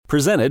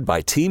Presented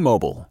by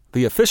T-Mobile,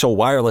 the official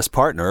wireless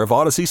partner of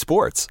Odyssey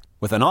Sports.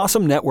 With an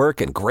awesome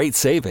network and great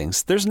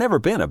savings, there's never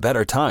been a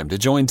better time to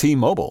join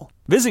T-Mobile.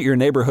 Visit your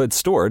neighborhood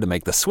store to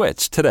make the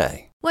switch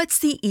today. What's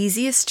the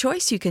easiest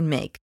choice you can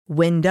make?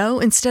 Window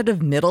instead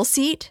of middle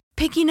seat?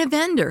 Picking a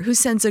vendor who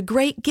sends a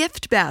great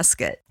gift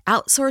basket?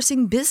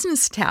 Outsourcing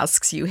business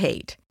tasks you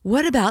hate?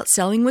 What about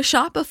selling with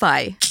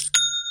Shopify?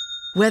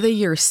 Whether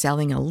you're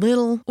selling a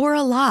little or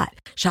a lot,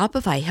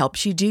 Shopify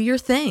helps you do your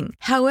thing,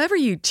 however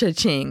you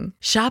cha-ching.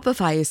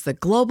 Shopify is the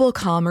global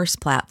commerce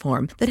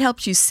platform that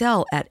helps you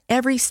sell at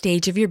every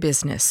stage of your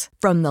business.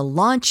 From the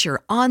launch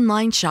your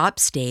online shop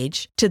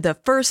stage to the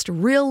first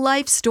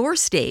real-life store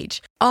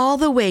stage, all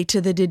the way to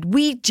the did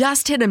we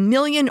just hit 1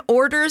 million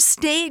orders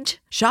stage.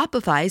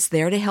 Shopify's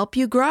there to help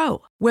you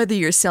grow. Whether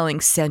you're selling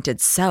scented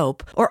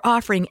soap or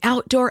offering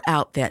outdoor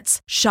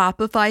outfits,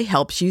 Shopify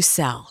helps you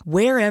sell.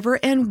 Wherever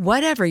and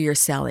whatever you're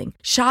selling,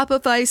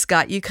 Shopify's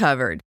got you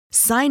covered.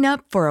 Sign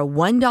up for a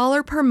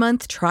 $1 per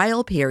month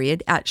trial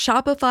period at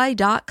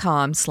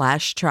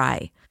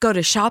shopify.com/try. Go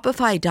to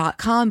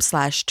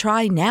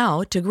shopify.com/try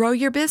now to grow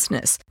your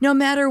business, no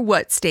matter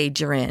what stage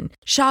you're in.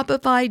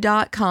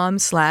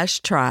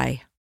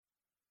 Shopify.com/try.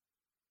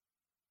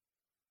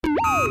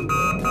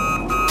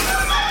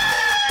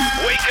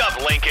 Wake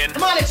up, Lincoln.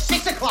 Come on, it's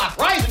 6 o'clock.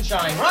 Rise and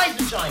shine, rise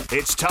and shine.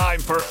 It's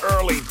time for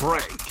Early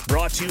Break.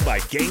 Brought to you by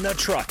Gaina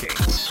Trucking.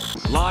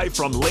 Live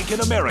from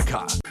Lincoln,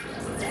 America.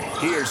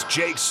 Here's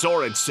Jake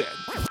Sorensen.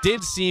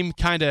 Did seem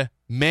kind of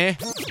meh.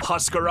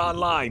 Husker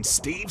Online,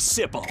 Steve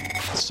Sipple.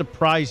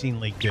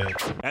 Surprisingly good.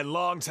 And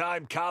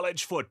longtime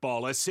college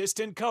football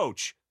assistant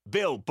coach,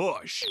 Bill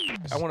Bush.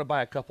 I want to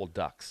buy a couple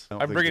ducks.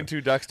 I'm bringing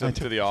 2 ducks to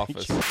the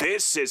office.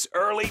 This is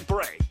Early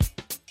Break.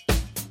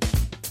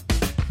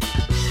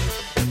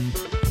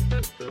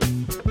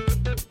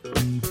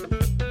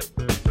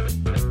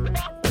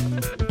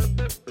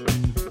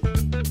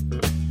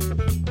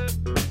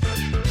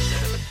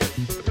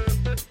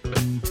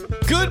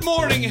 Good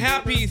morning.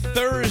 Happy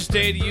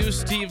Thursday to you,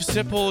 Steve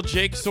Sipple,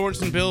 Jake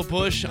Sorensen, Bill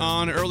Bush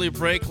on Early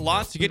Break.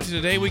 Lots to get to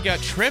today. We got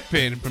Tripp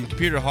in from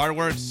Computer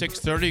Hardware at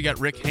 6:30. We got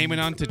Rick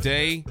Heyman on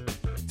today.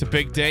 It's a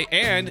big day.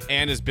 And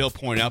as Bill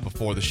pointed out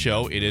before the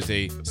show, it is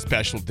a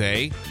special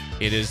day.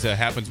 It is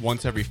happens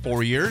once every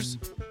 4 years.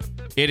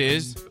 It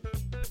is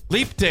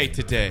Leap Day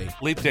today.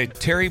 Leap Day.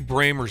 Terry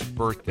Bramer's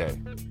birthday.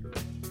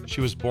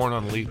 She was born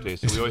on Leap Day,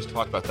 so we always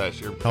talk about that.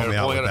 She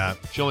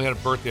only had a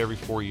birthday every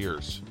 4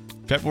 years.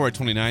 February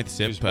 29th,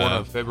 Sip. She was born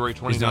on February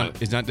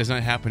 29th. Does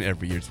not happen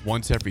every year. It's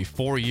once every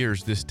 4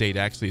 years. This date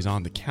actually is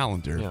on the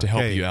calendar to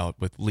help you out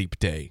with Leap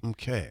Day.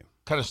 Okay.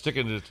 Kind of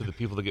sticking to the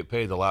people that get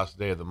paid the last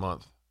day of the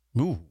month.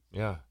 Ooh.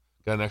 Yeah.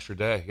 Got an extra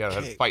day. You got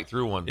to fight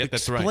through one. Yeah,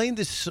 that's right. Explain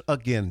this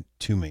again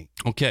to me.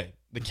 Okay.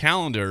 The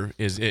calendar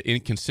is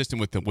inconsistent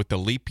with the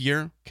leap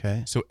year.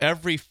 Okay. So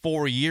every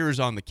 4 years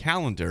on the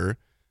calendar,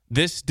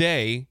 this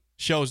day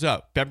shows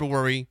up,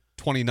 February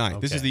 29th. Okay.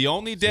 This is the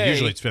only day. So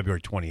usually it's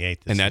February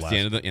 28th. And that's the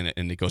end of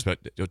and it goes back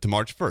to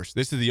March 1st.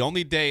 This is the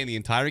only day in the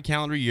entire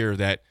calendar year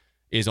that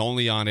is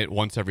only on it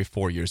once every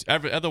 4 years.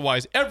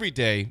 Otherwise, every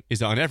day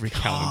is on every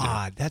calendar.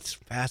 God, that's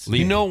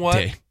fascinating. You know what?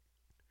 Day.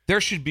 There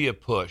should be a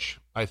push,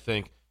 I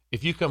think.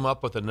 If you come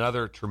up with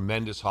another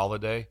tremendous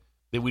holiday,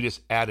 that we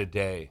just add a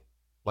day,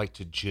 like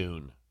to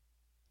June.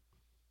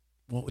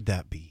 What would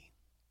that be?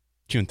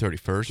 June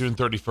 31st. June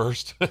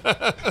 31st.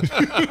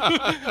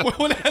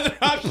 What other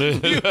option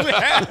do you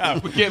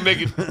have? We can't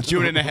make it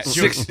June and a half.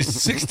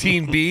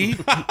 16B?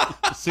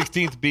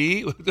 16th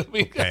B? I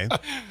mean, okay.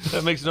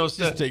 That makes no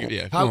sense.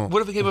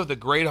 What if we came up with a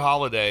great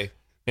holiday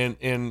and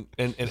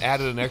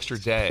added an extra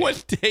day?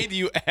 What day do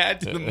you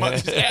add to the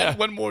month? Just add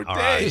one more day.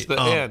 Right. It's the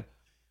end.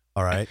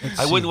 All right.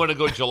 I wouldn't want to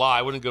go July.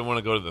 I wouldn't want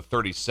to go to the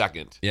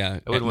 32nd. Yeah.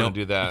 I wouldn't want to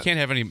do that. You can't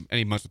have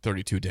any months with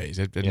 32 days.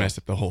 It'd mess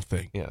up the whole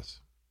thing. Yes.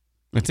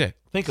 That's it.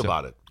 Think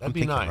about it. That'd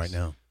be nice. Right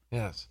now.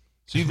 Yes.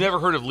 So you've never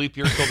heard of leap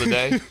year till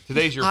today?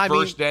 Today's your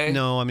first day?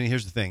 No, I mean,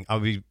 here's the thing.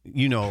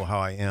 You know how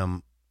I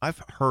am.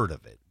 I've heard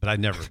of it, but I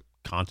never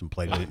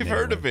contemplated it. I've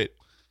heard of it.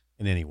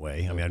 In any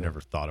way. I mean, I've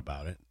never thought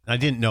about it. I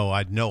didn't know. I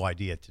had no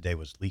idea today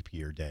was leap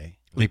year day.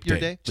 Leap year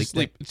day? It's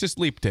just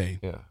leap day.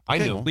 Yeah. I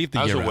knew. Leave the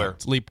I was year aware. out.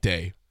 It's leap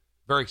day.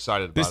 Very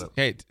excited about it.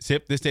 Hey,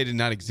 Sip, this day did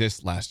not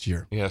exist last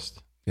year. Yes.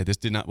 Yeah, this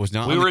was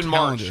not. We on were the in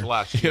calendar. March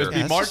last year. It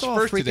was March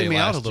 1st freaking today me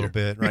last out a little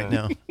bit right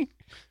now.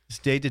 This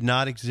day did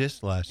not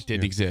exist last year.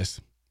 Didn't exist.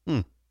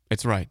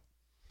 It's right.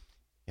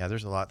 Yeah,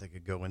 there's a lot that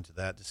could go into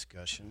that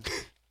discussion.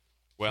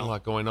 Well, a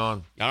lot going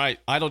on. All right,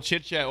 idle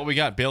chit chat. What we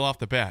got? Bill off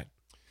the bat.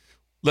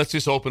 Let's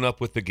just open up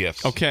with the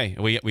gifts. Okay,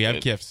 we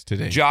have gifts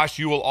today. Josh,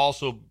 you will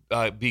also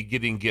be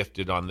getting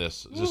gifted on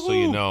this, just so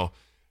you know.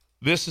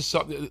 This is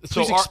something.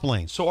 Please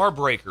explain. So our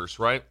breakers,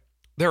 right?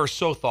 They're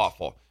so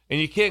thoughtful. And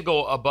you can't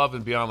go above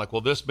and beyond like,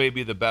 well, this may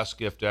be the best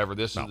gift ever.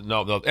 This is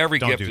no. Every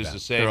gift is the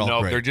same.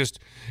 They're just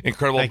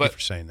incredible. Thank you for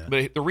saying that.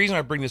 But the reason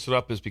I bring this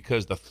up is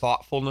because the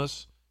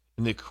thoughtfulness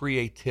and the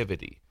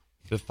creativity.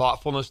 The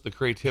thoughtfulness, the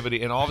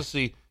creativity, and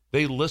obviously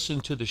they listen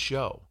to the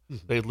show.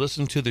 They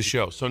listen to the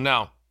show. So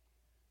now,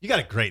 you got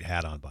a great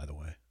hat on, by the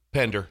way.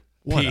 Pender.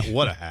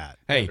 What a hat.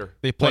 Hey,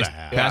 they play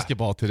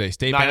basketball today.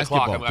 State 9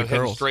 basketball. o'clock. I'm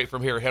heading straight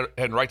from here,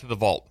 heading right to the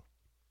vault.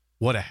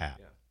 What a hat.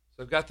 Yeah.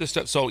 So I've got this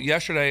stuff. So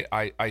yesterday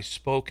I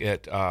spoke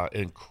at an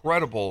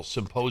incredible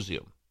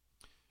symposium.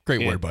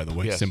 Great word, by the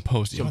way. Yes.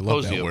 Symposium. I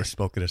love that word.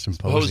 Spoke at a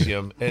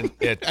symposium.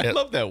 I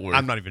love that word.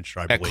 I'm not even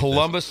sure I believe at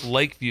Columbus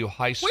Lakeview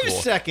High School. Wait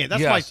a second.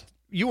 That's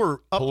you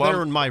were up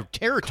there in my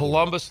territory.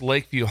 Columbus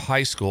Lakeview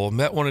High School.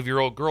 Met one of your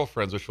old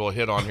girlfriends, which we'll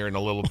hit on here in a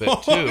little bit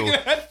too. Look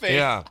at that face.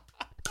 Yeah.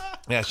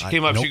 Yeah, she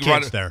came up. No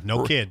kids there.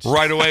 No kids.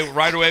 Right away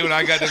when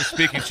I got done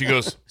speaking, she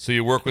goes, "So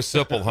you work with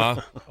Sipple,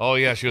 huh?" Oh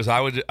yeah. She goes, "I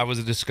was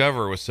a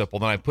discoverer with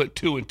Sipple. Then I put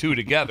 2 and 2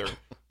 together."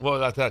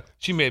 Well, I thought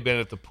she may have been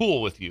at the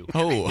pool with you.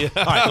 Oh, yeah.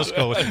 All right. Let's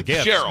go with the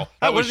gifts. Cheryl.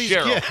 That was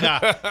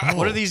Cheryl.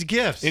 What are these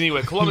gifts?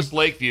 Anyway, Columbus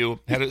Lakeview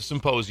had a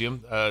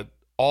symposium.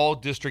 All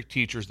district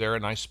teachers there,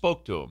 and I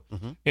spoke to them.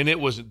 Mm-hmm. And it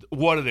was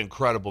what an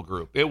incredible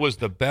group. It was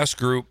the best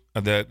group,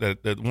 one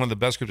of the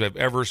best groups I've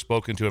ever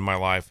spoken to in my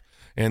life.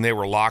 And they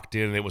were locked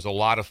in, and it was a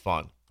lot of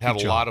fun. Had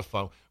a lot of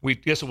fun.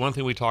 One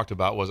thing we talked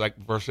about was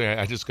first thing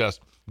I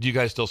discussed. Do you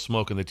guys still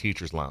smoke in the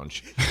teachers'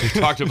 lounge? We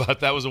talked about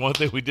that. Was the one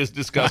thing we just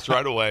discussed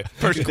right away.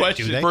 First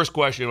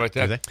question like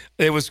that.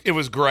 It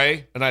was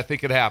gray, and I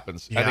think it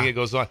happens. Yeah. I think it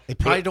goes on. They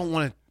probably don't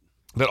want to.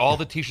 But all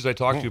the teachers I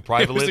talked to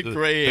privately,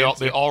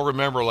 they all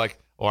remember like.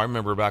 Oh, I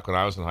remember back when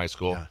I was in high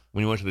school,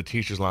 when you went to the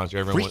teachers' lounge,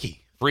 everyone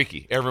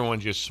freaky.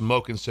 Everyone just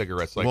smoking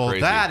cigarettes like crazy.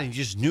 Well, that and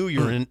you just knew you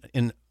were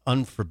in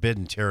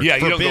unforbidden territory. Yeah,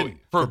 you don't go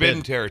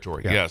forbidden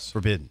territory. Yeah, yes,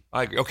 forbidden.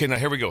 Okay, now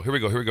here we go.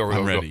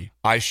 I'm ready.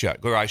 Eyes shut.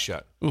 Go eyes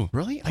shut. Ooh,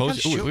 really? We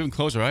haven't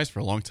closed our eyes for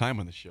a long time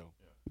on the show.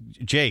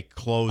 Jake,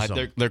 close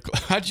them.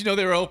 How'd you know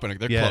they were open?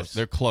 They're closed.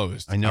 They're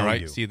closed. I know. All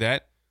right, you. see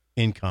that?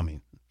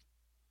 Incoming.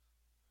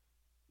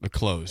 They're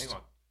closed. Hang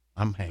on.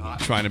 I'm hanging.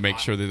 Trying to make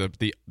sure that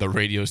the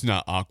radio's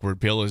not awkward.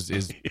 Bill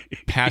is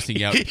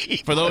passing out.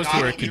 For those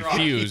who are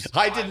confused,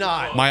 I did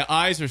not. My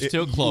eyes are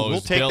still closed.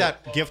 We'll take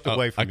that gift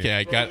away from you. Okay,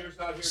 I got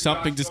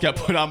something just got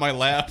put on my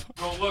lap.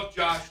 Don't look,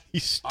 Josh.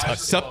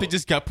 Something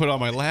just got put on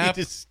my lap.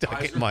 He just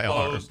stuck it in my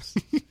arms.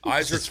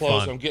 Eyes are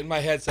closed. I'm getting my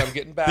head, so I'm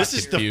getting back. This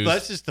is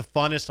the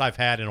funnest I've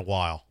had in a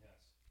while.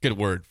 Good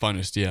word,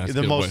 funnest. Yeah,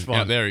 the most fun.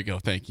 Yeah, there you go.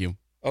 Thank you.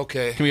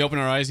 Okay. Can we open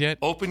our eyes yet?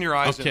 Open your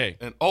eyes. Okay.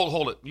 And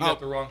hold it. You got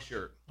the wrong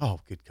shirt. Oh,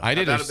 good God. I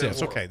didn't.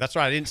 It's okay. That's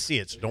right. I didn't see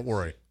it, so don't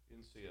worry.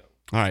 Didn't see it.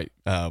 All right.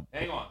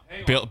 Hang on.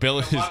 Bill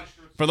is.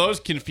 For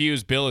those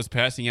confused, Bill is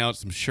passing out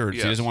some shirts.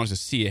 Yes. He doesn't want us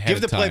to see ahead of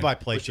time. Give the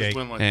play-by-play, Jake.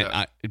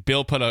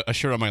 Bill put a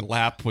shirt on my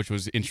lap, which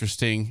was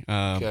interesting.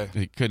 Okay.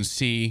 He couldn't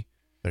see.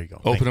 There you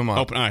go. Open them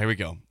up. All right, here we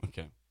go.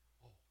 Okay.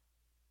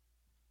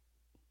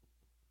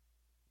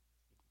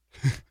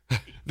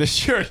 The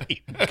shirt.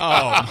 Oh,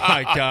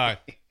 my God.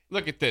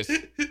 Look at this.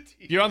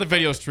 You're on the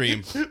video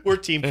stream. We're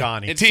Team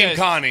Connie. We're Team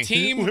Connie.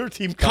 Team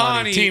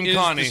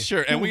Connie. Is the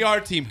shirt, and we are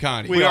Team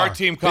Connie. We are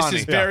Team Connie. This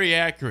is very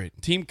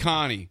accurate. Team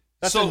Connie.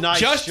 That's a nice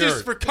Justice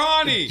shirt. for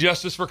Connie.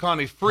 Justice for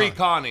Connie. Free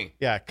Connie.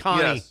 Yeah,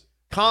 Connie. Yes.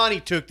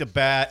 Connie took the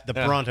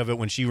brunt of it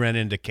when she ran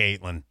into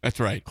Caitlin. That's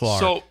right.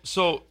 Clark.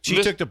 So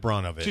she took the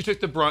brunt of it. She took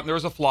the brunt. There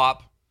was a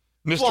flop.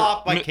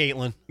 Flop by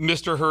Caitlin.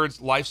 Mr. Hurd's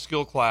life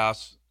skill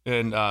class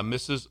and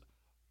Mrs.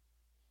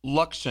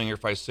 Luxinger,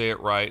 if I say it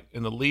right,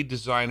 and the lead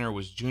designer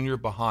was Junior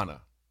Bahina.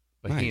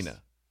 Nice.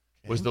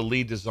 Was the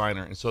lead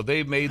designer, and so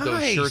they made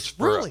those shirts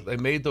for really? They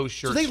made those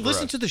shirts. So they for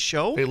listened us. to the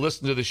show. They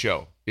listened to the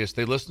show. Yes,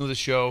 they listened to the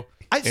show.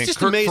 It's and just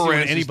Kirk amazing when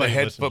Ferenc is anybody the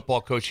head listens.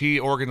 football coach.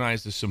 He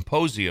organized the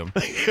symposium.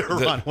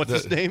 Ron, what's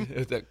his name?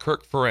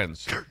 Kirk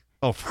Ferenc.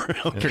 Oh,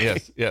 okay.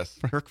 Yes.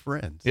 Kirk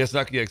Ferenc. Yes,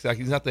 exactly.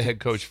 He's not the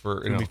head coach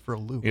for for a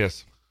loop.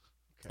 Yes.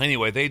 Okay.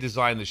 Anyway, they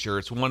designed the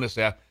shirts. One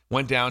staff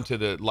went down to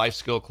the life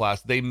skill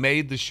class. They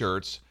made the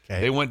shirts.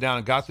 Okay. They went down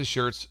and got the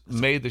shirts,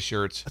 made the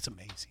shirts. That's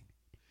amazing.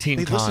 Team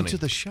they Connie. listened to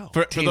the show.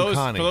 For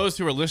those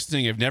who are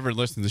listening, have never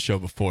listened to the show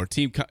before.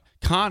 Team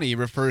Connie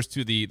refers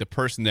to the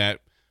person that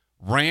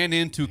ran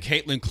into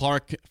Caitlin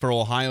Clark for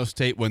Ohio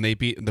State when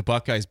the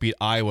Buckeyes beat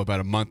Iowa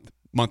about a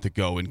month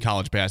ago in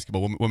college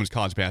basketball, women's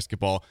college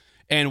basketball.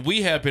 And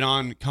we have been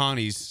on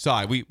Connie's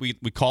side. We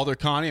called her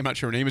Connie. I'm not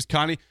sure her name is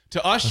Connie.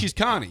 To us, she's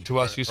Connie. To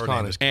us, she's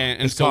Connie.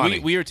 And so Connie.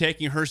 We are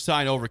taking her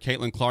side over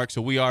Caitlin Clark.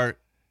 So we are,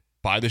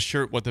 by the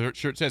shirt, what the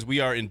shirt says, we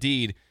are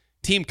indeed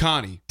Team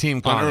Connie.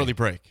 Team Connie. On early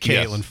break.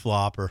 Caitlin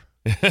Flopper.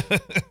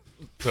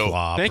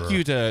 Flopper. Thank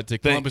you to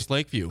Columbus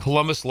Lakeview.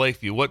 Columbus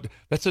Lakeview.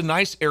 That's a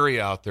nice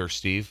area out there,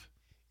 Steve.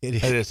 It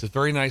is. It is a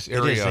very nice area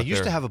out there. They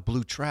used to have a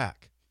blue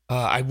track.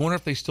 I wonder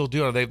if they still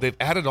do. They've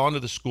added on to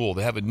the school.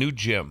 They have a new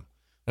gym.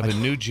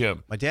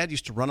 My dad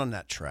used to run on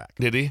that track.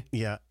 Did he?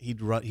 Yeah,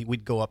 he'd run.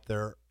 We'd go up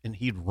there and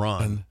he'd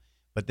run.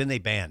 But then they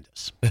banned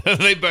us.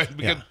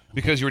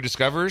 Because you were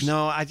discoverers?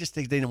 No, I just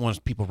think they didn't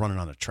want people running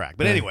on the track.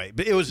 But anyway,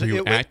 but it was. Were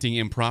you acting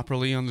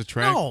improperly on the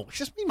track? No, it's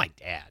just me and my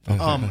dad.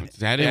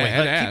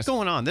 Keep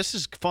going on. This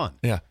is fun.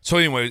 Yeah. So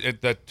anyway,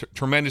 that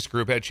tremendous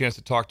group had a chance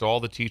to talk to all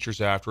the teachers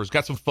afterwards.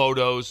 Got some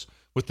photos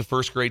with the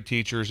first grade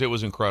teachers. It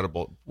was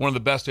incredible. One of the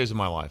best days of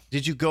my life.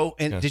 Did you go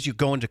Did you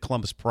go into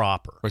Columbus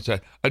proper? What's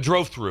that? I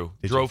drove through.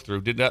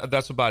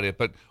 That's about it.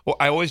 But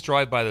I always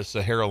drive by the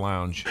Sahara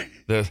Lounge,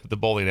 the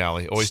bowling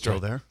alley. Always Still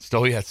drive. there?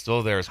 It's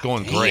still there. It's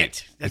going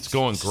great. It's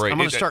going great. I'm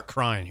going to start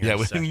crying here. Yeah,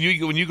 in a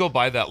second. when you go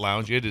by that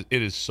lounge, it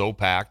is so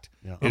packed.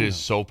 Yeah. It is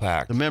so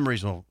packed. The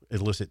memories will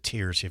elicit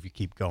tears if you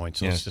keep going.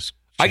 So let's just.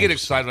 I get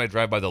excited when I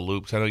drive by the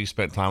loop because I know you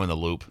spent time in the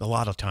loop. A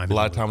lot of time. A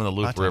lot of time in the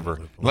Loop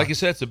River. Like you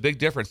said, it's a big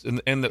difference.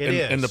 And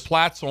the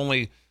Platte's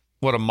only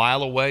a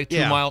mile away,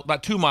 2 miles,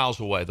 about 2 miles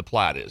away. The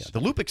Platte is. Yeah, the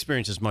Loop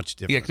experience is much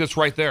different. Yeah, because it's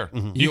right there.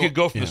 Mm-hmm. You could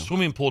go from the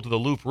swimming pool to the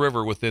Loop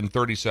River within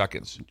 30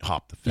 seconds.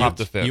 Hop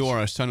the fence. You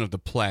are a son of the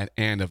Platte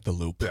and of the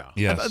Loop. Yeah.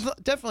 Yes.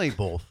 Definitely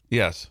both.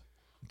 Yes.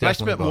 But I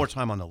spent more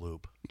time on the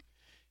Loop.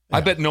 Yeah.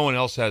 I bet no one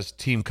else has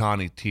Team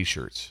Connie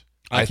T-shirts.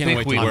 I can't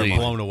wait till we're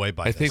blown away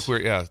by this.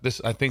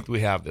 I think we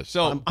have this.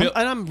 So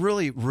I'm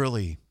really,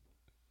 really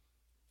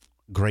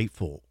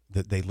grateful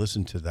that they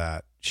listen to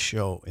that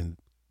show and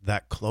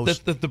that close.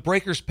 The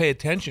breakers pay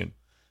attention.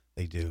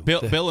 They do.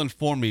 Bill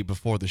informed me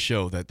before the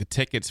show that the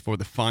tickets for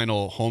the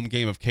final home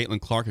game of Caitlin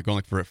Clark are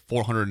going for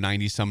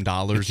 $490-some.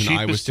 The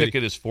cheapest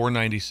ticket is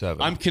 $497.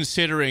 I'm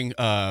considering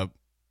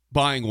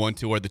buying one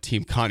to wear the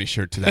Team Connie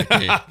shirt to that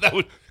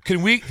game.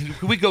 Can we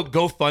go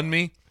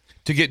GoFundMe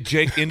to get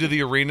Jake into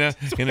the arena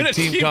in a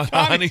Team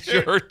Connie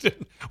shirt?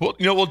 Well,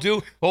 we'll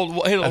do.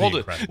 Hold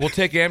it. We'll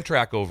take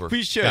Amtrak over.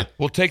 We should. Yeah.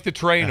 We'll take the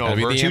train over.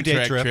 The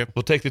 2-day trip.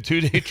 We'll take the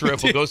 2-day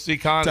trip. We'll go see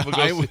Connie.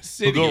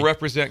 We'll go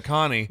represent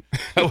Connie.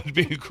 That would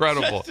be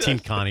incredible. Team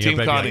Connie. Team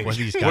Connie.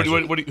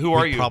 Who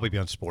are you? Probably be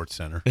on Sports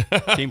Center.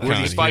 Team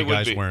Connie. These five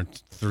guys wearing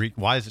three.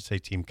 Why does it say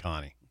Team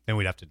Connie? Then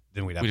we'd have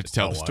to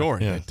tell the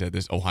story that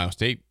this Ohio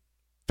State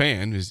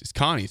fan is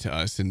Connie to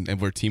us, and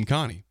we're Team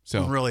Connie.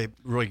 So I'm really,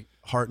 really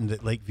heartened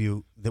at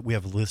Lakeview that we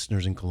have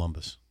listeners in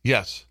Columbus.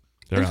 Yes,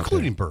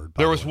 including Bird.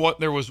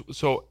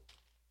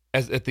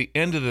 As at the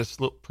end of this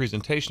little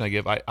presentation I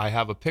give, I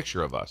have a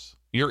picture of us.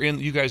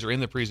 You guys are in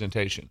the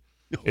presentation.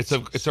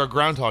 It's our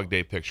Groundhog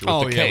Day picture.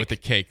 With the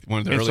cake. One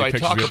of the early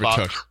pictures we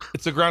ever took.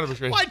 It's a Groundhog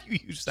picture. Why do you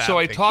use that?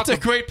 It's a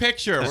great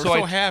picture. We're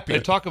so happy. I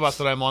talk about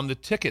that I'm on the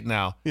ticket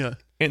now. Yeah.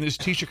 And this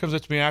teacher comes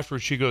up to me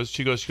afterwards. She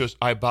goes.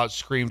 I about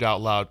screamed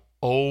out loud,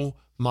 "Oh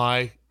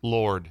my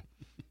Lord,"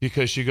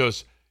 because she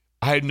goes,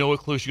 I had no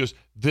clue. She goes,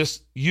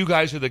 you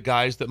guys are the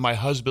guys that my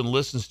husband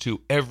listens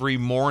to every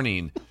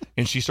morning.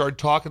 And she started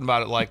talking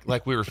about it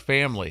like we were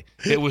family.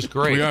 It was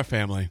great. We are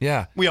family.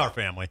 Yeah. We are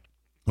family.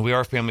 We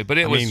are family. But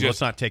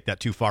let's not take that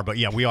too far, but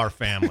yeah, we are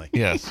family.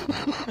 Yes.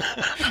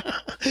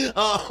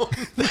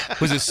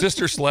 Was it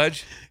Sister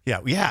Sledge?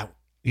 Yeah.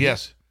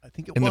 Yes. I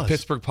think it was. In the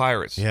Pittsburgh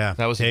Pirates. Yeah.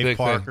 That was Dave a big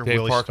Parker, thing. Dave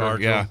Willie Parker.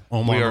 Stargell, Yeah.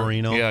 Omar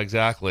Marino. Yeah,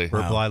 exactly.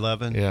 Bert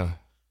Blyleven. Yeah.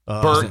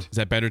 Bert. Is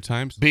that Better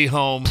Times? Be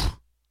home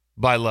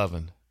by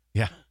 11.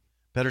 Yeah.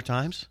 Better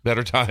Times?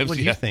 Better Times. What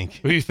do you think?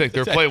 What do you think?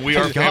 They're playing We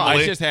Are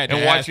Family. I just had to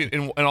and ask.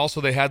 watching, and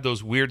also they had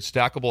those weird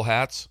stackable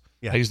hats.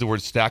 Yeah. I use the word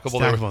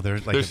stackable.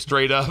 They're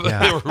straight up. Yeah.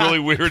 They were really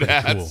weird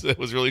hats. Cool. It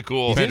was really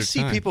cool. You didn't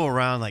see people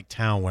around like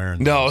town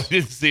wearing No, those. I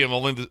didn't see them.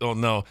 They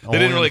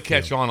didn't really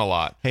catch on a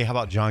lot. Hey, how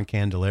about John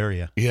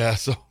Candelaria? Yeah,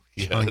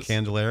 John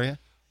Candelaria?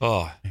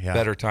 Oh, yeah.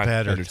 Better times.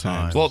 Better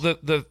times. Well,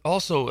 the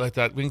also at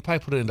that we can probably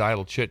put it into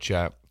idle chit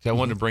chat. I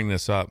wanted to bring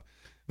this up.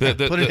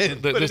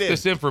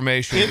 This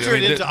information. Enter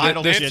it into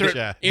idle chit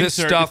chat. This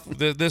stuff.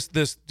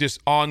 This just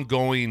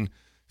ongoing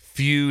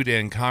feud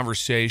and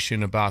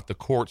conversation about the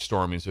court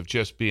stormings of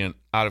just being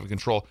out of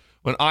control.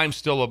 When I'm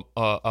still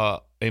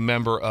a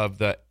member of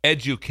the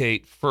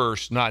educate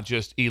first, not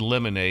just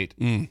eliminate,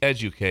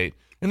 educate.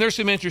 And there's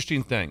some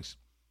interesting things.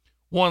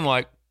 One,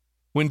 like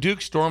when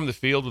Duke stormed the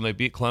field when they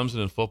beat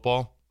Clemson in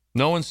football,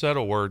 no one said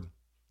a word.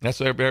 That's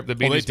the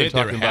BD's been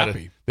talking about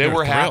it. They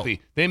were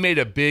happy. They made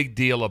a big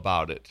deal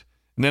about it.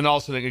 And then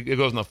also it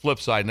goes on the flip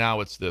side.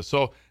 Now it's this.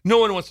 So no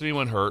one wants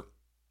anyone hurt.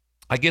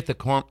 I get the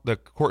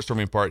court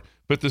storming part,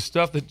 but the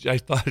stuff that I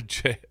thought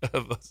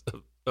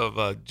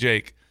of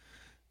Jake,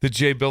 that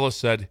Jay Billis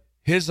said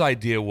his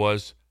idea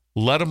was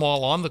let them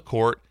all on the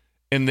court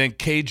and then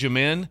cage them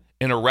in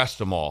and arrest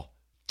them all.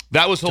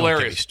 That was hilarious.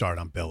 Don't get me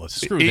started on Billis.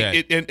 Screw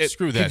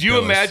that. Could you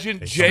imagine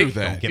Jake?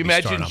 Don't get me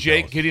Imagine started on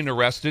Jake Billis. getting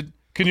arrested.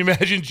 Can you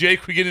imagine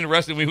Jake getting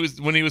arrested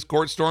when he was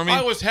court storming?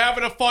 I was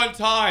having a fun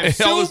time. And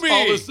Sue all of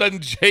me. a sudden,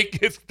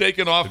 Jake gets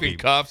taken off in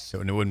cuffs. So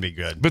it wouldn't be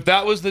good. But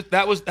that was the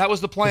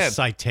plan. The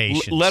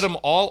citations. Let them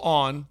all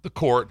on the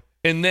court,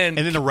 and then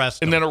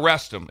arrest them.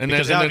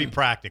 Because that would be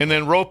practical. And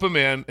then rope them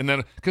in, and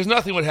then because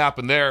nothing would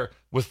happen there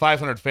with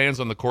 500 fans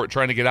on the court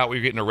trying to get out where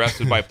you're getting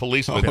arrested by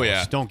policemen. Oh, yeah.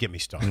 Just don't get me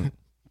started.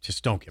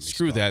 Just don't get me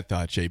Screw started. that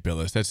thought, Jay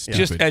Billis. That's stupid.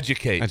 Just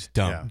educate. That's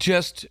dumb. Yeah.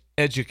 Just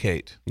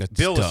educate. That's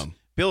Billis, dumb.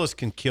 Billis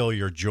can kill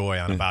your joy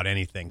on about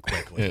anything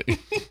quickly.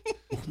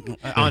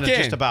 On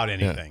just about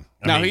anything.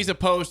 I Now mean, he's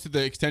opposed to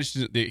the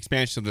expansion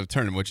of the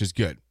tournament, which is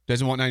good.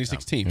 Doesn't want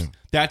 96 teams.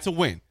 That's a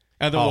win.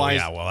 Otherwise,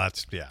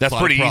 that's That's lot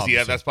pretty of easy.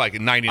 problems. That's probably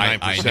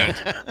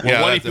 99%.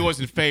 Well, what if he was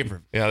in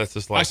favor? Yeah, that's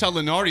just like. I saw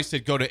Lenardi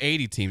said go to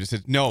 80 teams. I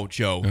said, no,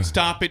 Joe.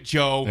 Stop it,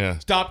 Joe. Yeah.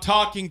 Stop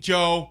talking,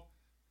 Joe.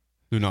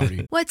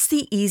 Lunardi. What's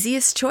the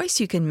easiest choice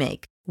you can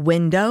make?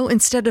 Window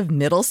instead of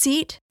middle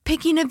seat?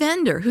 Picking a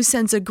vendor who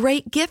sends a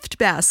great gift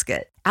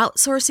basket?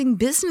 Outsourcing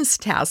business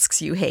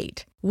tasks you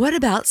hate? What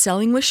about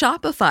selling with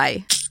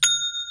Shopify?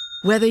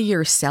 Whether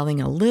you're selling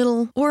a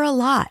little or a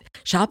lot,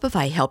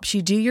 Shopify helps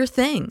you do your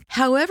thing,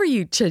 however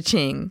you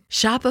cha-ching.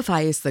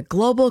 Shopify is the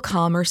global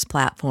commerce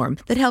platform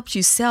that helps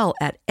you sell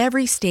at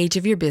every stage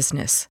of your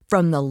business.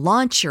 From the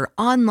launch your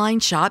online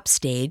shop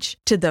stage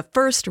to the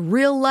first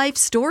real-life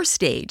store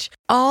stage,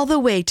 all the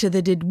way to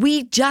the did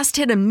we just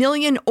hit 1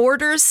 million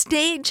orders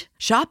stage.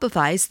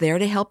 Shopify's there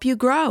to help you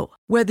grow.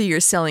 Whether you're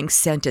selling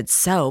scented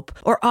soap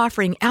or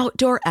offering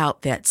outdoor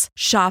outfits,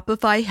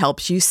 Shopify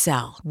helps you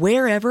sell.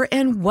 Wherever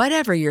and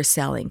whatever you're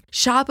selling,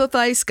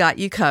 Shopify's got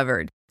you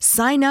covered.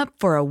 Sign up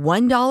for a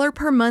 $1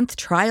 per month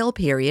trial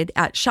period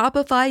at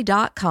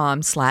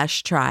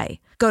shopify.com/try.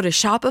 Go to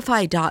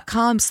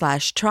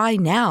shopify.com/try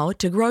now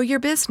to grow your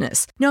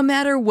business, no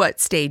matter what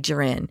stage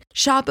you're in.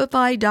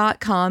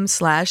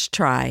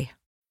 Shopify.com/try.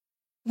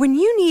 When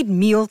you need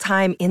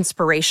mealtime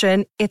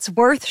inspiration, it's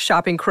worth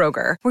shopping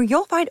Kroger, where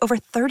you'll find over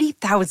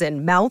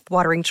 30,000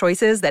 mouth-watering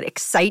choices that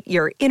excite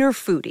your inner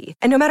foodie.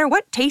 And no matter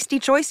what tasty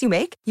choice you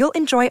make, you'll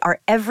enjoy our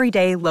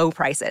everyday low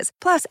prices,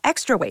 plus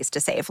extra ways to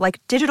save,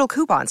 like digital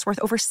coupons worth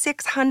over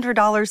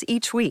 $600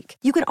 each week.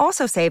 You can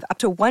also save up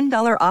to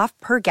 $1 off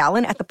per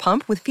gallon at the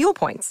pump with fuel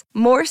points.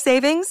 More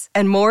savings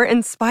and more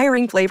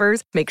inspiring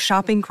flavors make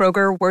shopping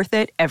Kroger worth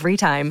it every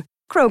time.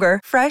 Kroger,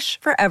 fresh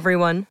for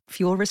everyone.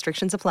 Fuel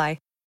restrictions apply.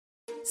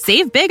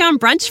 Save big on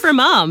brunch for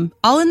mom,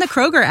 all in the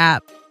Kroger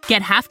app.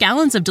 Get half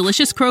gallons of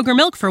delicious Kroger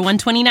milk for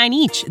 $1.29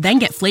 each. Then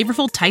get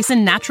flavorful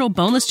Tyson natural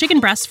boneless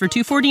chicken breasts for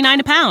 $2.49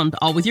 a pound,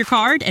 all with your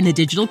card and a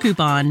digital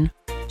coupon.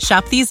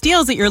 Shop these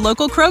deals at your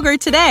local Kroger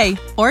today,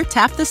 or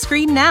tap the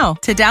screen now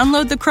to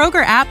download the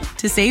Kroger app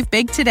to save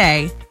big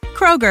today.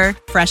 Kroger,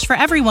 fresh for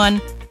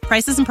everyone.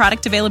 Prices and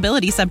product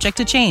availability subject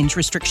to change.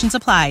 Restrictions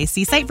apply.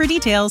 See site for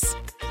details.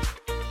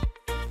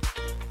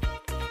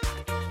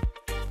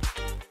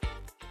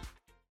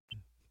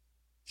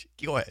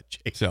 Go ahead,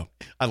 Jake. So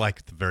I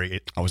like the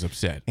very I was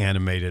upset.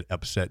 Animated,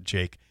 upset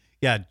Jake.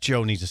 Yeah,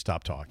 Joe needs to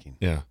stop talking.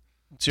 Yeah.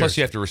 Seriously. Plus,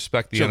 you have to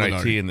respect the Joe NIT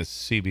Lunardi. and the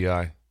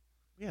CBI.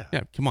 Yeah.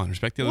 Yeah, come on.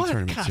 Respect the other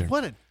tournaments here.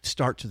 What a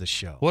start to the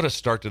show. What a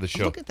start to the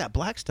show. Look at that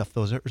black stuff,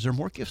 though. Is there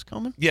more gifts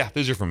coming? Yeah,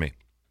 these are for me.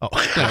 Oh.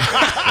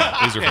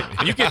 These are for me.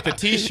 You get the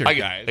T-shirt,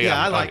 guys.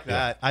 I like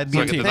that. I So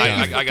I mean,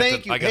 got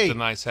the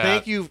nice hat.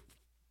 Thank you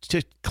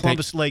to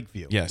Columbus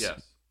Lakeview. Yes.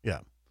 Yeah.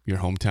 Your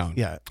hometown.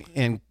 Yeah.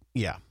 And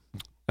yeah.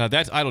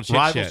 That's Idle Chit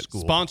Rival Chat,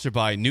 school. sponsored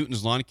by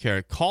Newton's Lawn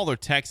Care. Call or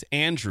text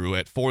Andrew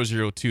at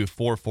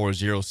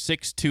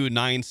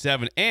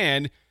 402-440-6297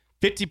 and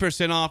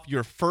 50% off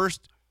your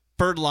first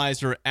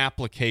fertilizer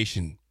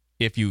application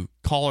if you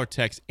call or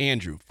text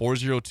Andrew,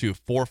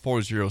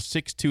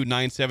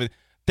 402-440-6297.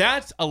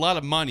 That's a lot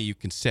of money you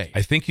can save.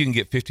 I think you can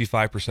get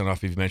 55%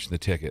 off if you mention the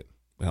ticket.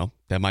 Well,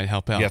 that might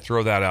help out. Yeah,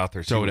 throw that out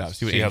there. Throw it out.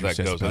 See what how Andrew that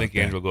says goes. I about think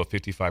that. Andrew will go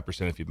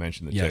 55% if you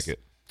mention the Yes.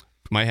 ticket.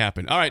 Might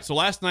happen. All right, so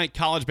last night,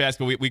 college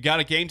basketball. We got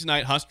a game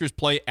tonight. Huskers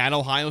play at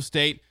Ohio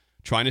State,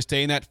 trying to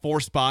stay in that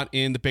 4th spot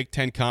in the Big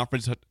Ten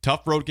Conference. A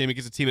tough road game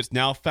against a team that's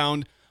now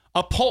found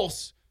a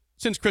pulse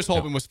since Chris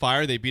Holtman was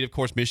fired. They beat, of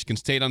course, Michigan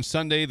State on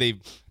Sunday. They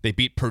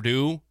beat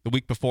Purdue the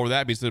week before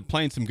that because they're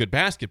playing some good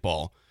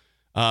basketball.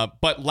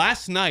 But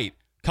last night,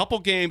 couple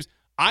games,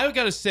 I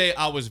got to say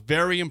I was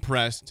very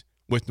impressed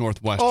with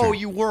Northwestern. Oh,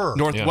 you were.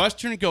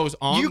 Northwestern goes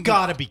on. You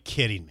got to be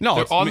kidding me. No,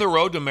 They're on the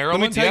road to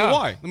Maryland. Let me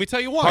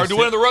tell you why. Hard to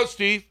win on the road,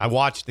 Steve. I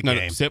watched the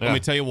game. Let me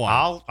tell you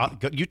why.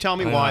 You tell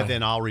me why,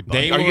 then I'll rebut.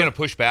 Are you going to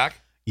push back?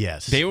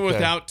 Yes. They were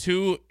without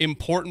 2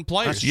 important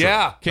players.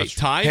 Yeah. Okay,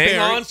 Ty Hang Berry.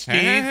 on, Steve.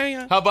 Hang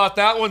on. How about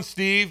that one,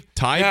 Steve?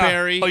 Ty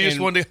Berry Oh, you just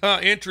and- wanted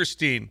to,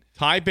 interesting.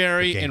 Ty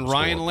Berry The game and was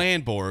Ryan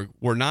horrible. Landborg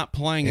were not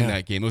playing in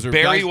that game. Those are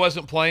Barry guys-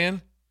 wasn't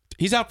playing?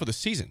 He's out for the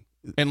season.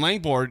 And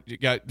Langborg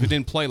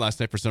didn't play last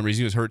night for some reason.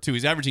 He was hurt too.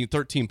 He's averaging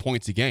 13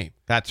 points a game.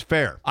 That's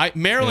fair.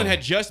 Maryland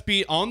had just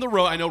beat on the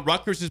road. I know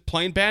Rutgers is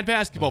playing bad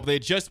basketball, but they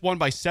had just won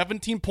by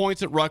 17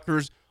 points at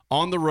Rutgers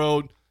on the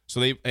road. So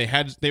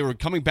they were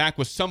coming back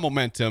with some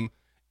momentum,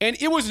 and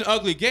it was an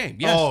ugly game.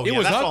 Yes, it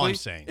was that's ugly. all I'm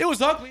saying. It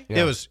was ugly.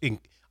 It was.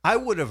 I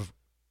would have.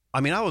 I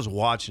mean, I was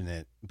watching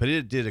it, but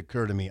it did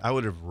occur to me I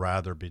would have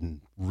rather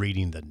been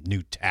reading the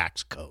new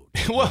tax code.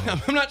 Well,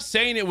 I'm not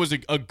saying it was a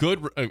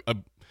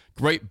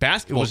great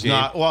basketball game.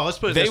 Not. Well, let's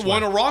put it They this way.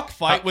 won a rock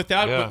fight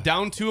without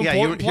down 2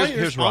 important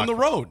players on the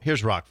road.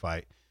 Here's rock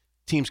fight.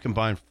 Teams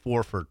combined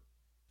 4 for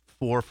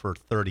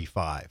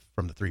 35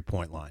 from the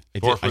 3-point line.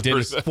 4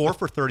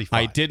 for 35.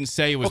 I didn't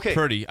say it was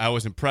pretty. I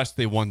was impressed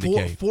they won the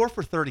game. 4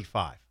 for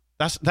 35.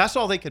 That's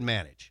all they could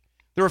manage.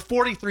 There were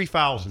 43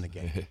 fouls in the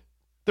game.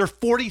 There are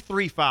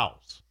 43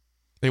 fouls.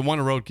 They won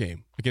a road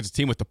game against a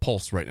team with the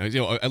pulse right now.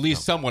 At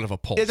least somewhat of a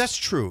pulse. Yeah, that's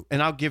true,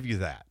 and I'll give you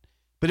that.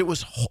 But it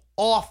was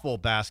awful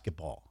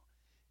basketball.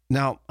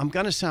 Now, I'm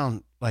going to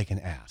sound like an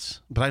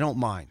ass, but I don't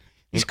mind.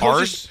 These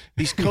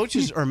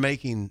coaches are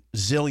making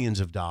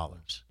zillions of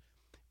dollars.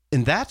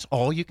 And that's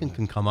all you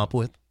can come up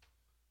with?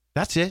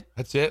 That's it?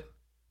 That's it?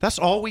 That's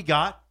all we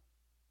got?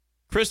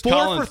 Chris 4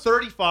 Collins. for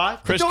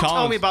 35. Chris Don't tell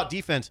Collins. me about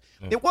defense.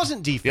 It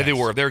wasn't defense. Yeah, they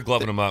were. They were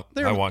gloving them up.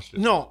 I watched it.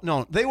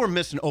 No. They were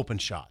missing open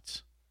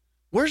shots.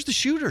 Where's the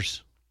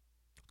shooters?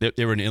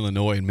 They were in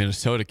Illinois and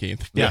Minnesota game.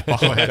 Yeah,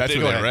 That's go what ahead.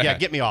 they're at. Yeah,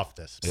 get me off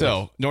this.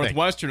 So,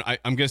 Northwestern,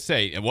 I'm going to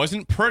say, it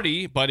wasn't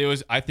pretty, but it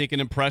was, I think, an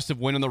impressive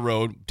win on the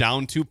road.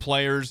 Down 2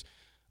 players,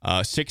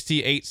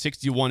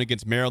 68-61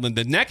 against Maryland.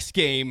 The next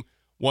game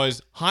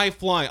was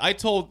high-flying. I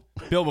told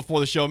Bill before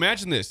the show,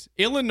 imagine this.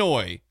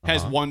 Illinois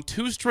has won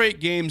 2 straight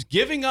games,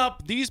 giving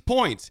up these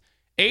points.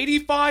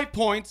 85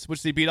 points,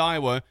 which they beat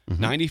Iowa,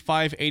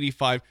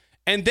 95-85.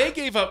 And they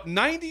gave up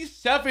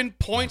 97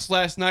 points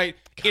last night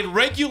in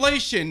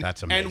regulation.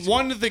 That's amazing. And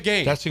won the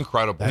game. That's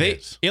incredible.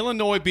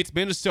 Illinois beats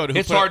Minnesota.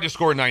 It's hard to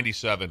score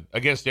 97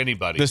 against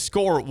anybody. The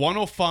score,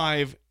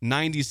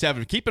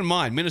 105-97. Keep in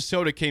mind,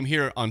 Minnesota came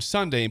here on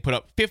Sunday and put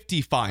up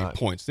 55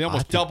 points. They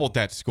almost doubled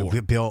that score.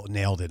 Bill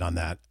nailed it on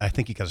that. I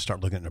think you got to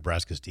start looking at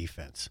Nebraska's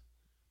defense.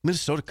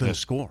 Minnesota couldn't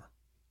score.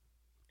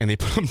 And they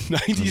put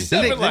up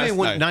 97 last they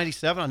went night.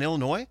 97 on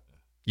Illinois?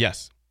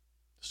 Yes.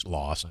 It's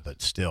lost,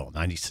 but still,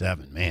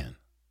 97, man.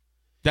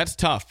 That's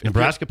tough.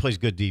 Nebraska plays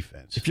good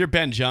defense. If you're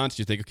Ben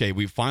Johnson, you think, okay,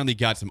 we finally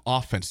got some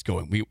offense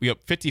going. We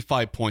up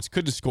 55 points,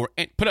 couldn't score.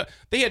 And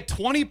they had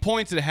 20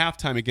 points at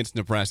halftime against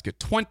Nebraska.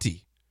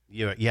 20.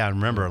 Yeah, I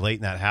remember late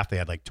in that half they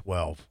had like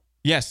 12.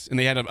 Yes, and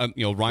they had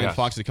Ryan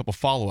Fox had a couple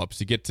follow-ups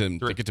to get them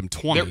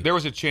 20. There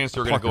was a chance they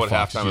were going to go at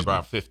halftime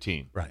about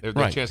 15. Right. There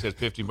was a chance they had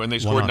 15, but they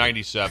scored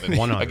 97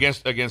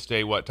 against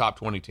a top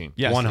 20 team.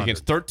 Yes, 100.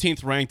 against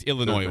 13th ranked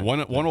Illinois,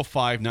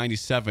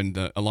 105-97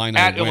 the Illini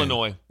at win.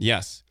 Illinois.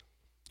 Yes.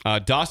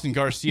 Dawson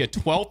Garcia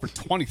 12 for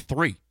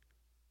 23.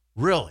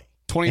 Really?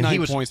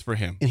 29 points for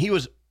him. And he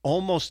was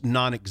almost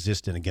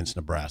non-existent against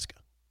Nebraska.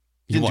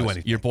 Didn't do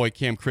anything. Your boy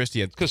Cam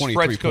Christie had 23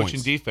 Fred's points.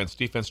 coaching defense.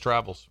 Defense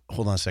travels.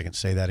 Hold on a second.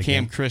 Say that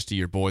again. Cam Christie,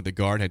 your boy, the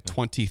guard, had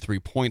 23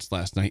 points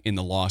last night in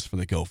the loss for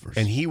the Gophers.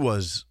 And he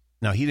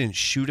didn't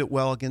shoot it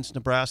well against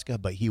Nebraska,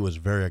 but he was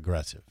very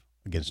aggressive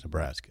against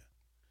Nebraska.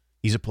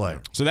 He's a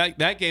player. So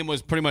that game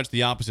was pretty much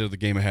the opposite of the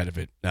game ahead of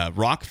it.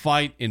 Rock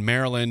fight in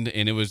Maryland,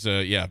 and it was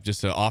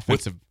just an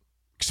offensive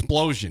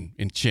explosion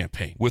in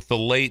Champaign. With the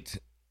late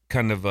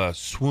kind of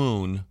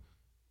swoon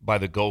by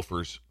the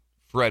Gophers,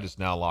 Fred is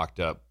now locked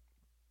up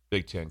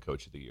Big Ten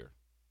Coach of the Year.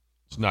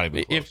 It's not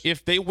even close.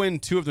 If they win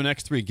 2 of the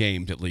next 3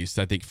 games, at least,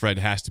 I think Fred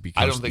has to be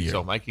Coach I don't of the think Year.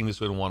 so. Mike English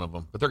win one of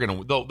them, but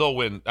they'll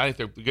win. I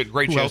think they're a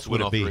great chance to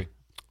win all 3.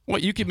 Well,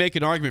 you could make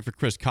an argument for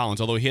Chris Collins,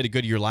 although he had a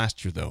good year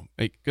last year, though.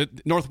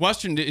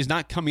 Northwestern is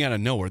not coming out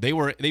of nowhere. They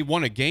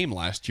won a game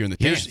last year in the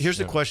dance. Here's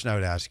the question I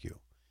would ask you: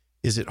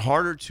 is it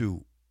harder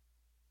to,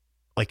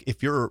 like,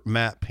 if you're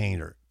Matt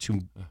Painter,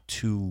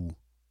 to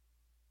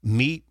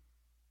meet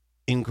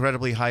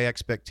incredibly high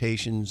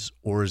expectations,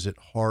 or is it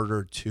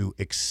harder to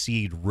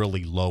exceed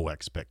really low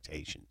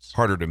expectations?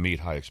 Harder to meet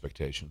high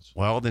expectations.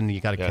 Well, then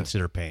you got to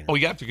consider Painter. Oh,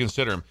 you have to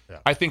consider him. Yeah.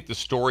 I think the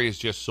story is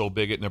just so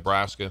big at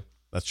Nebraska.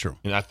 That's true.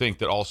 And I think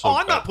that also.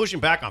 I'm not pushing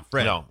back on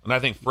Fred. No, and I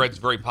think Fred's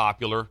very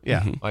popular.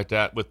 Yeah, like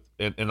that.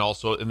 And then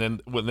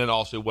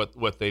also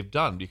what they've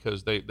done,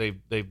 because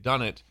they've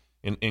done it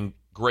in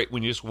great.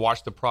 When you just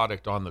watch the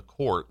product on the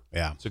court,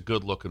 it's a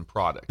good looking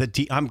product.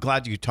 I'm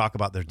glad you talk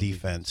about their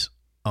defense,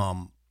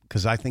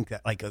 because I think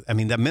that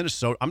that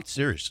Minnesota. I'm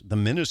serious. The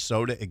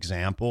Minnesota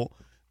example,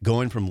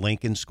 going from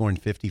Lincoln scoring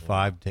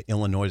 55 to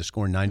Illinois to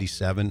scoring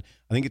 97,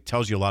 I think it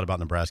tells you a lot about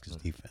Nebraska's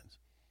defense.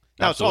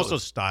 Now, It's also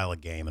style of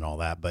game and all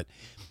that, but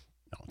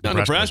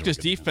Nebraska's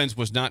defense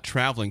was not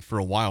traveling for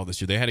a while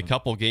this year. They had a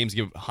couple of games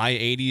give high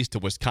 80s to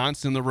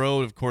Wisconsin on the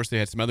road. Of course, they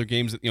had some other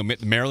games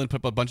that Maryland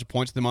put up a bunch of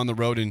points to them on the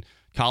road in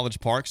College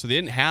Park. So they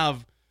didn't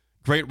have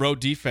great road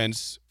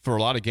defense for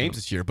a lot of games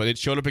this year, but it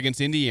showed up against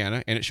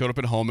Indiana and it showed up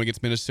at home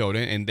against Minnesota,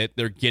 and that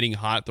they're getting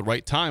hot at the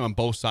right time on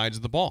both sides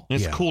of the ball.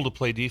 And it's cool to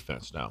play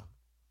defense now.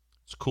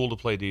 It's cool to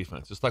play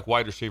defense. It's like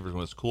wide receivers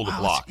when it's cool to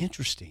block. That's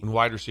interesting. When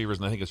wide receivers,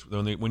 and I think it's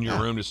when your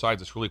room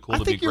decides it's really cool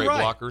to be great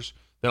blockers,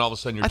 then all of a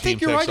sudden your team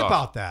takes off. I think you're right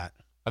about that.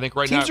 I think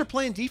right teams now are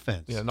playing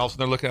defense. Yeah, and all of a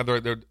sudden they're looking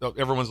at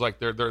everyone's like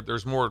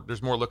there's more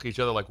look at each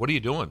other like, what are you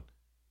doing?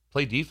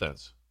 Play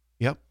defense.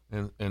 Yep.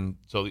 And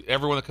so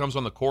everyone that comes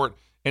on the court,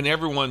 and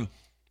everyone,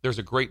 there's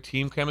a great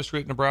team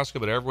chemistry at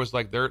Nebraska, but everyone's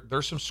like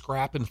there's some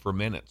scrapping for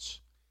minutes.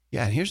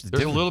 Yeah, and there's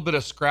a little bit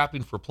of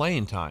scrapping for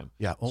playing time.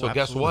 Yeah. So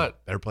guess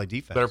what? Better play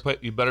defense.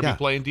 You better be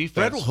playing defense.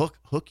 Fred will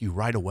hook you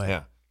right away.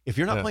 Yeah. If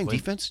you're not playing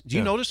defense, do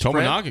you notice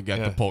Tominaga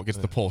gets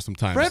the pull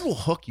sometimes. Fred will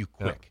hook you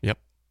quick. Yep.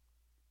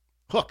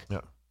 Hook. Yeah.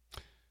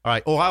 All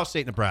right, Ohio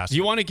State, Nebraska. Do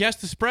you want to guess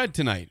the spread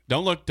tonight?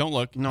 Don't look. No,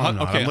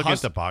 okay, I'm looking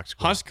at the box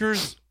score.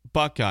 Huskers,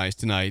 Buckeyes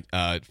tonight.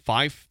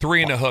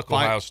 3 and a hook,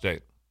 Ohio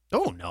State.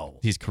 Oh, no.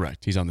 He's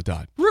correct. He's on the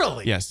dot.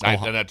 Really? Yes.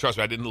 Trust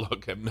me, I didn't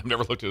look. I've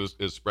never looked at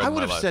his spread in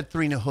my life. I would have said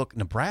 3 and a hook,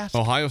 Nebraska.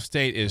 Ohio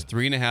State is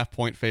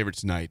 3.5-point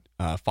favorites tonight.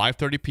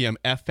 5:30 p.m.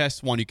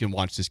 FS1. You can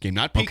watch this game.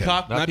 Not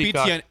Peacock, not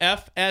BTN.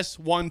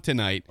 FS1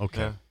 tonight.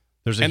 Okay.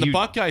 The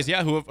Buckeyes,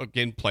 who have,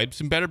 again, played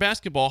some better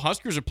basketball.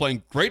 Huskers are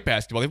playing great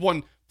basketball. They've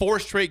won 4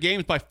 straight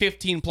games by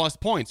 15-plus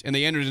points, and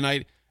they enter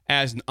tonight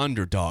as an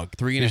underdog.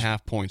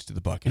 3.5 points to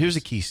the Buckeyes. Here's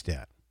a key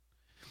stat.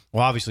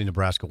 Well, obviously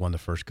Nebraska won the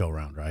first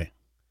go-round, right?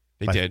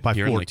 They did. By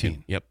Here in 14.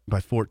 Lincoln. Yep.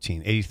 By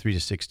 14,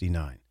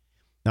 83-69.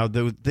 Now,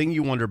 the thing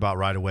you wonder about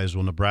right away is,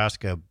 well,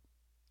 Nebraska,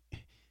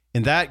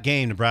 in that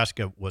game,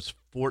 Nebraska was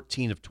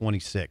 14 of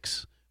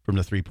 26 from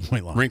the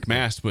three-point line. Rink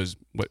Mast was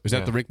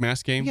that the Rink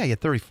Mast game? Yeah,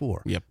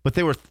 34. Yep. But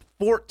they were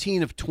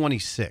 14 of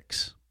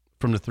 26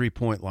 from the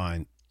three-point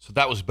line. So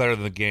that was better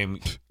than the game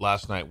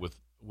last night with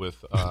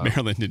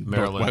Maryland and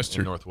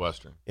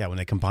Northwestern. Yeah, when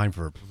they combined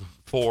for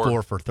Four.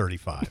 4 for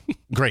 35.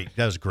 Great.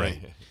 That was great.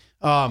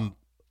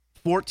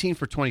 14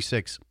 for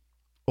 26.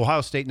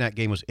 Ohio State in that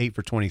game was 8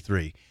 for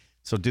 23.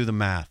 So do the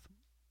math.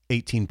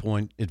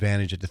 18-point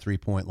advantage at the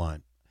three-point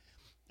line.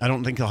 I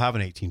don't think they'll have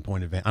an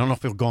 18-point advantage. I don't know if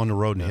they'll go on the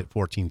road and hit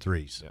 14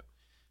 threes. Yeah.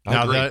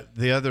 Now,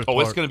 the other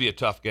part, it's going to be a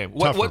tough game.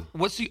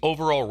 What's the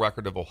overall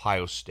record of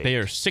Ohio State? They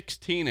are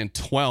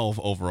 16-12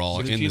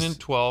 overall.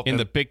 16-12 in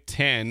the Big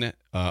Ten.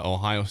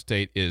 Ohio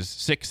State is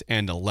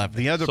 6-11.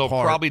 The other so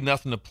part, probably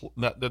nothing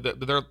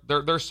to.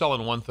 They're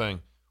selling one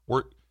thing.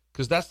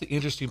 Because that's the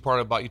interesting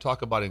part about, you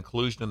talk about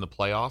inclusion in the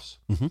playoffs.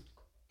 Mm-hmm.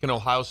 Can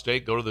Ohio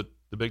State go to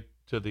the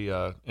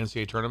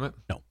NCAA tournament?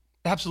 No,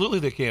 absolutely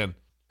they can.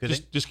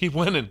 Just keep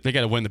winning. They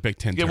got to win the Big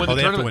Ten. They have to win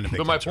the Big Ten.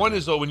 But my point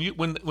is, though,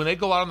 when they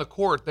go out on the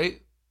court,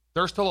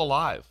 they're still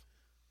alive.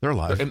 They're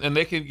alive, and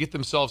they can get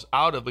themselves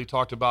out of. We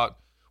talked about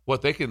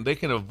what they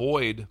can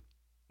avoid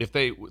if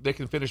they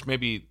can finish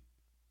maybe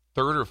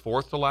third or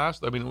fourth to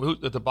last. I mean, who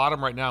at the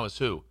bottom right now is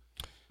who?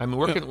 I mean,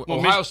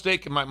 Ohio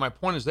State. My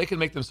point is, they can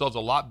make themselves a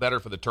lot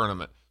better for the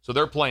tournament. So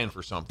they're playing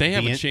for something. They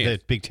have a chance.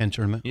 The Big Ten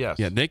tournament. Yes.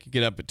 Yeah, they could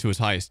get up to as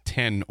high as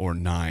 10 or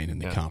 9 in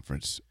the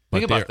conference. But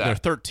Think about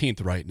that. They're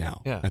 13th right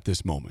now at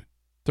this moment.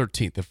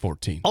 13th of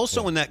 14.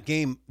 Also in that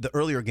game, the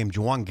earlier game,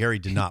 Juwan Gary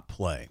did not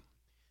play.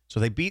 So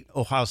they beat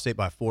Ohio State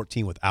by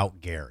 14 without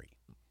Gary.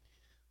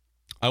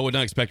 I would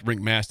not expect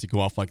Rink Mast to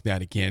go off like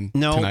that again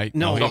tonight.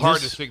 No, it's the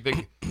hardest thing.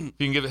 If you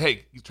can give it,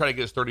 hey, you try to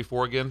get us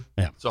 34 again.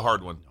 Yeah. It's a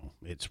hard one. No,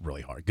 it's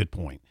really hard. Good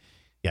point.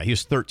 Yeah, he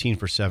was 13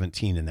 for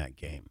 17 in that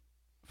game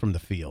from the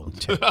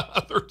field.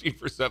 13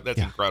 for 7. That's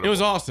incredible. It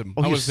was awesome.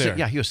 I was there.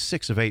 He was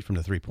 6 of 8 from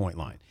the three-point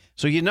line.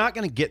 So you're not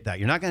going to get that.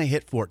 You're not going to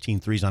hit 14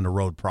 threes on the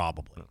road,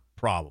 probably.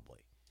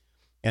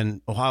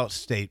 And Ohio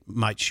State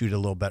might shoot a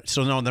little better.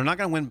 So no, they're not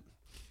going to win.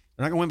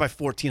 They're not going to win by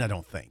 14. I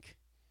don't think.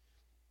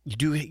 You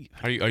do.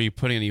 Are you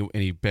putting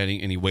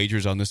any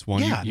wagers on this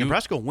one? Yeah,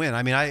 Nebraska will win.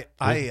 I mean,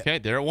 okay,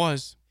 there it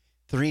was.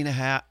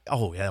 3.5.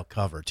 Oh, yeah, they'll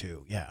cover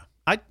too. Yeah,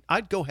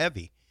 I'd go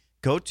heavy.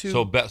 Go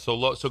to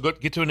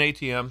get to an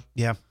ATM.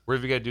 Yeah.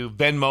 Whatever you got to do.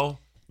 Venmo.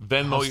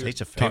 Ohio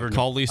State's a favorite.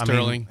 Call Lee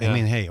Sterling. I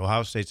mean, hey,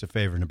 Ohio State's a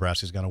favorite.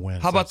 Nebraska's going to win.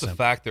 How about the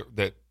fact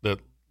that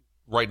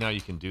right now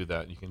you can do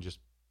that? You can just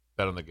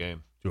bet on the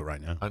game. Do it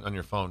right now on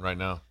your phone right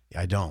now.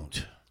 Yeah, I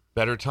don't.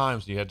 Better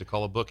times. You had to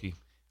call a bookie.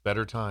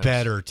 Better times.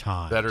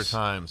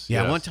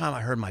 Yeah, One time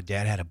I heard my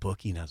dad had a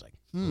bookie, and I was like,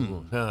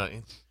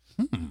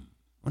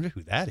 wonder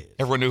who that is.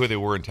 Everyone knew who they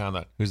were in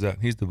town. Who's that?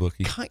 He's the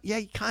bookie. Yeah,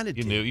 you kind of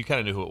did. You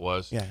kind of knew who it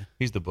was. Yeah.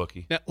 He's the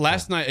bookie. Now,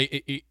 last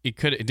night, it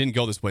didn't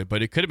go this way,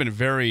 but it could have been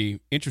very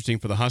interesting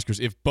for the Huskers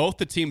if both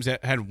the teams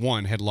that had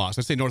won had lost.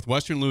 Let's say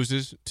Northwestern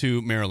loses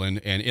to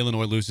Maryland and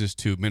Illinois loses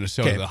to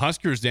Minnesota. Okay. The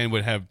Huskers then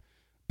would have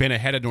been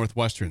ahead of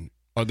Northwestern.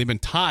 Or they've been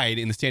tied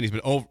in the standings,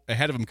 but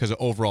ahead of them because of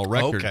overall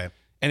record. Okay.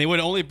 And they would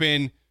have only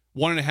been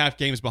 1.5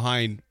 games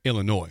behind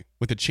Illinois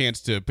with a chance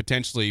to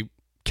potentially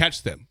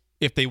catch them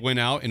if they win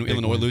out and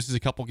Illinois loses a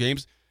couple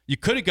games. You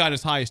could have got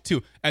as high as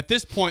 2. At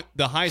this point,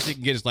 the highest they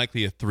can get is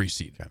likely a 3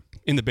 seed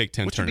in the Big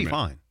Ten tournament. Which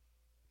would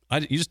be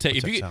fine. You just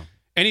take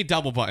any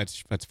double bye.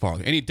 That's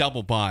farther. Any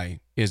double bye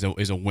is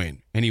a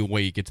win. Any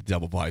way you get to the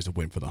double bye is a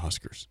win for the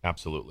Huskers.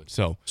 Absolutely.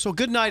 So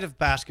good night of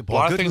basketball. A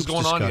lot good of things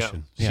going discussion.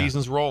 on. Yeah.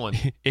 Season's rolling.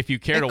 If you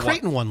care to watch,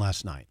 Creighton won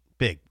last night.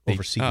 Big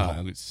over Seton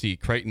Hall. Let's see.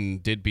 Creighton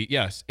did beat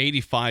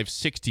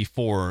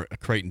 85-64.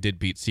 Creighton did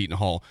beat Seton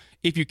Hall.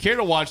 If you care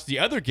to watch the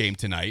other game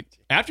tonight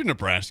after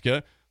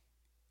Nebraska,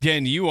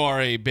 then you are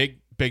a Big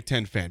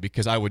Ten fan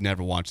because I would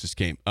never watch this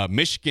game.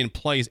 Michigan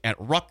plays at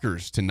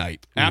Rutgers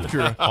tonight after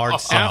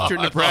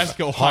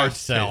Nebraska. Hard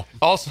sell.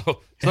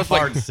 Also, so it's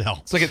hard sell.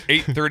 It's like at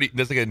 8:30.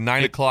 That's like a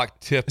 9 o'clock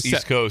tip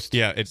East Coast.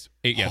 Yeah, it's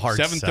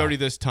 7:30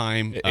 this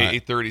time.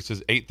 8:30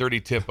 says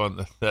 8:30 tip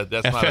on the.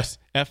 That's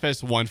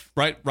FS1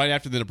 right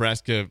after the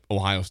Nebraska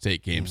Ohio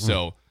State game. Mm-hmm.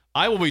 So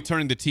I will be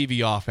turning the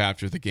TV off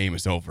after the game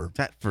is over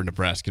for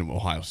Nebraska and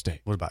Ohio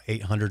State. What about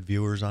 800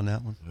 viewers on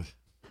that one?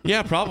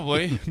 Yeah,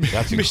 probably.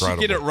 That's incredible.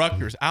 Michigan at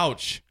Rutgers.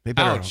 Ouch. They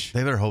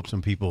better hope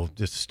some people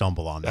just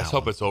stumble on that. Let's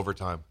hope it's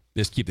overtime.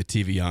 Just keep the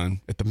TV on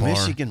at the bar.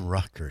 Michigan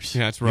Rutgers.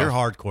 Yeah, that's rough. You're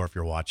hardcore if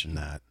you're watching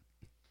that.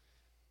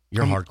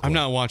 You're hardcore. I'm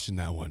not watching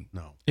that one.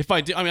 No. If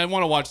I do, I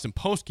want to watch some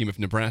post game if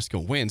Nebraska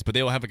wins, but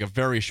they will have like a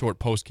very short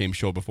post game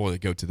show before they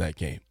go to that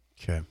game.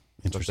 Okay.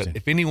 Interesting.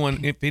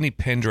 If any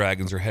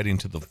Pendragons are heading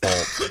to the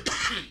vault,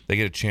 they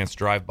get a chance to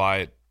drive by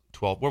it.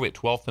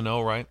 12th and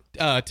 0, right?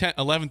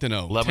 11th and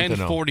 0.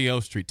 1040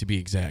 O Street to be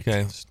exact.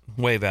 Okay,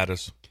 wave at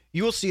us.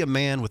 You will see a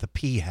man with a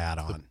P hat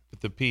on. With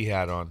the P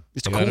hat on.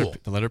 It's cool.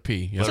 The letter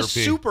P. Yes. It's a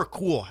super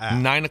cool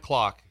hat. 9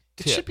 o'clock.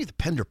 It should be the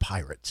Pender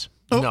Pirates.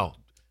 No.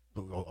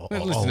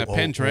 Listen, that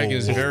Pendragon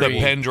is very... The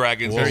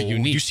Pendragon's very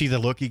unique. You see the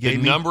look he gave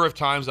me? The number of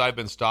times I've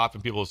been stopped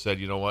and people have said,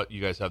 you know what,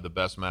 you guys have the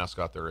best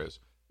mascot there is.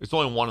 It's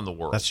only one in the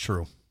world. That's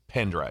true.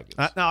 Pendragons.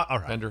 No, all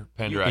right.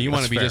 Pendragon. You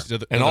want to be fair. just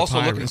a and also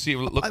pirate. look and see.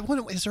 Look,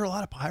 is there a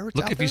lot of pirates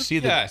look out if there? you see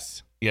the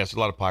Yes, a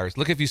lot of pirates.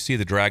 Look if you see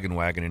the dragon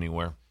wagon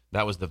anywhere.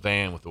 That was the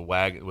van with the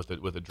wagon with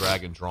a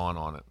dragon drawn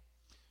on it.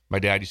 My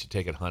dad used to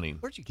take it hunting.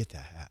 Where'd you get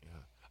that hat?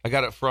 I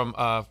got it from.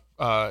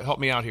 Help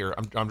me out here.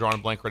 I'm drawing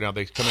a blank right now.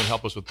 They come in and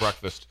help us with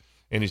breakfast,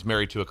 and he's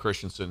married to a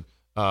Christensen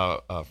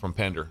from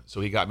Pender, so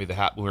he got me the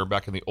hat when we were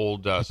back in the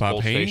old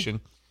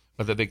station.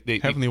 But they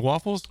Heavenly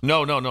Waffles?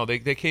 No.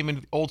 They came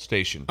into the old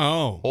station.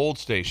 Oh, old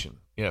station.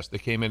 Yes, they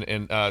came in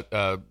and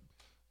the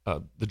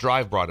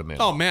drive brought him in.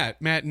 Oh,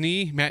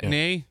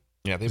 matinee.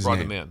 Yeah, they brought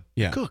him in.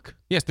 Yeah, Cook.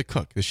 Yes, the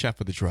cook, the chef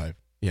of the drive.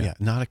 Yeah,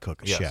 not a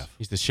cook, a Yes. chef.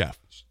 He's the chef.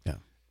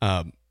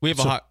 Yeah. We have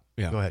a hot.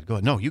 Yeah. Go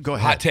ahead. No, you go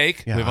ahead. Hot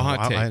take. Yeah, We have a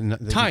hot take.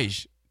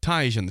 I-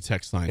 Taj on the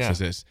text line says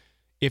this: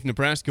 if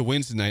Nebraska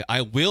wins tonight,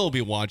 I will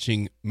be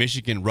watching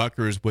Michigan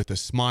Rutgers with a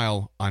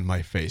smile on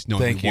my face,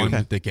 knowing Thank we you.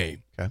 won the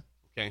game.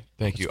 Okay.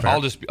 Thank you. fair.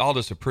 I'll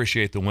just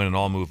appreciate the win and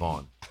I'll move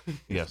on.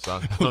 Yes,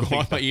 I We'll don't go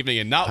on think my evening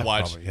and not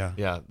watch Probably, yeah.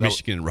 yeah,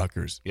 Michigan and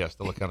Rutgers. Yes,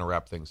 that'll kind of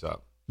wrap things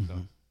up.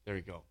 There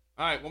you go.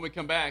 All right, when we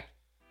come back,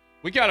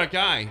 we got our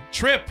guy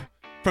Trip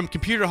from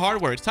Computer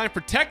Hardware. It's time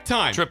for Tech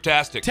Time.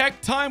 Triptastic.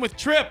 Tech Time with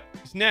Trip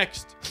is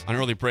next on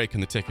Early Break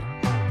in the Ticket.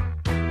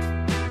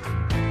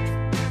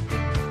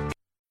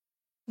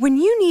 When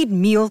you need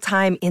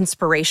mealtime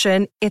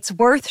inspiration, it's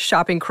worth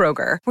shopping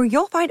Kroger, where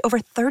you'll find over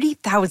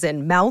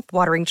 30,000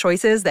 mouth-watering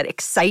choices that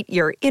excite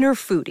your inner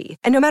foodie.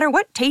 And no matter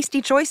what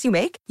tasty choice you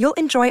make, you'll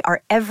enjoy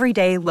our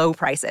everyday low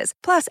prices,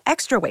 plus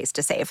extra ways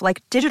to save,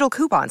 like digital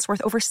coupons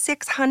worth over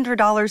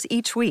 $600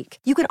 each week.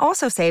 You can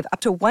also save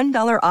up to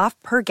 $1 off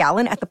per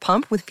gallon at the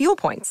pump with fuel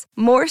points.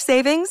 More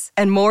savings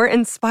and more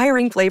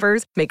inspiring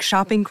flavors make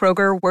shopping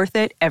Kroger worth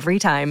it every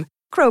time.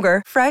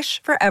 Kroger,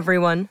 fresh for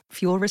everyone.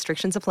 Fuel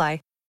restrictions apply.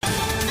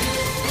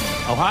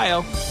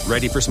 Ohio,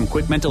 ready for some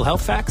quick mental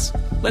health facts?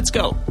 Let's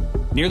go.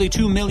 Nearly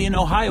 2 million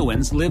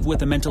Ohioans live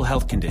with a mental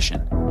health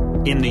condition.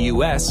 In the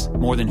U.S.,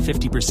 more than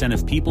 50%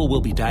 of people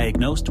will be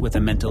diagnosed with a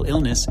mental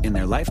illness in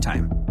their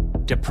lifetime.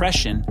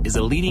 Depression is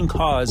a leading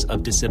cause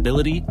of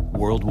disability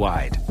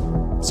worldwide.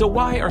 So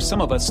why are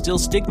some of us still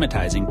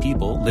stigmatizing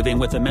people living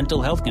with a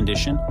mental health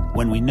condition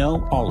when we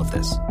know all of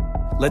this?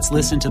 Let's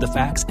listen to the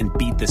facts and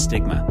beat the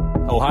stigma.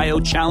 Ohio,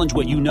 challenge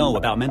what you know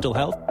about mental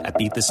health at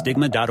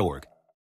beatthestigma.org.